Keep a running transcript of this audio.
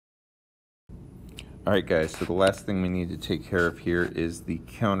Alright guys, so the last thing we need to take care of here is the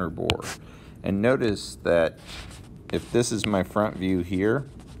counterbore. And notice that if this is my front view here,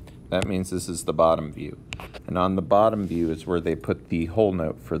 that means this is the bottom view. And on the bottom view is where they put the hole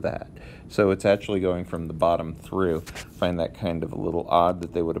note for that. So it's actually going from the bottom through. I find that kind of a little odd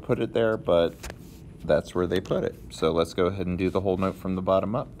that they would have put it there, but that's where they put it. So let's go ahead and do the hole note from the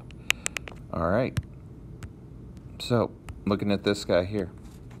bottom up. Alright, so looking at this guy here.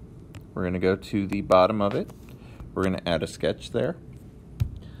 We're going to go to the bottom of it. We're going to add a sketch there.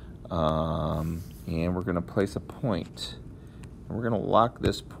 And we're going to place a point. And we're going to lock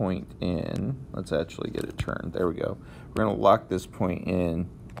this point in. Let's actually get it turned. There we go. We're going to lock this point in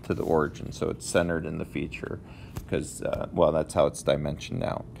to the origin so it's centered in the feature because, well, that's how it's dimensioned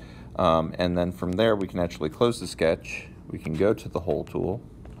out. And then from there we can actually close the sketch. We can go to the hole tool.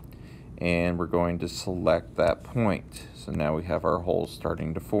 And we're going to select that point. So now we have our holes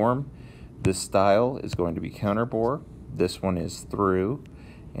starting to form. This style is going to be counterbore. This one is through.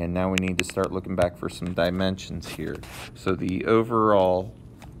 And now we need to start looking back for some dimensions here. So the overall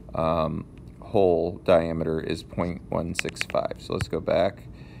hole diameter is 0.165. So let's go back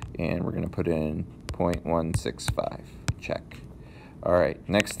and we're going to put in 0.165. Check. All right,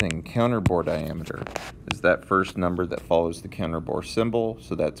 next thing, counterbore diameter is that first number that follows the counterbore symbol,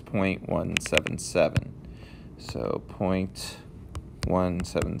 so that's 0.177. So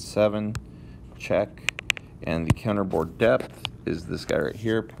 0.177, check. And the counterbore depth is this guy right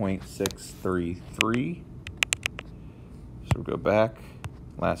here, 0.633. So we'll go back,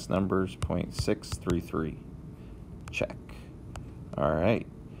 last number is 0.633, check. All right,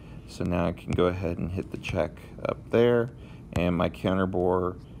 so now I can go ahead and hit the check up there. And my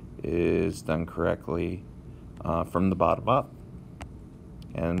counterbore is done correctly from the bottom up.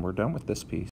 And we're done with this piece.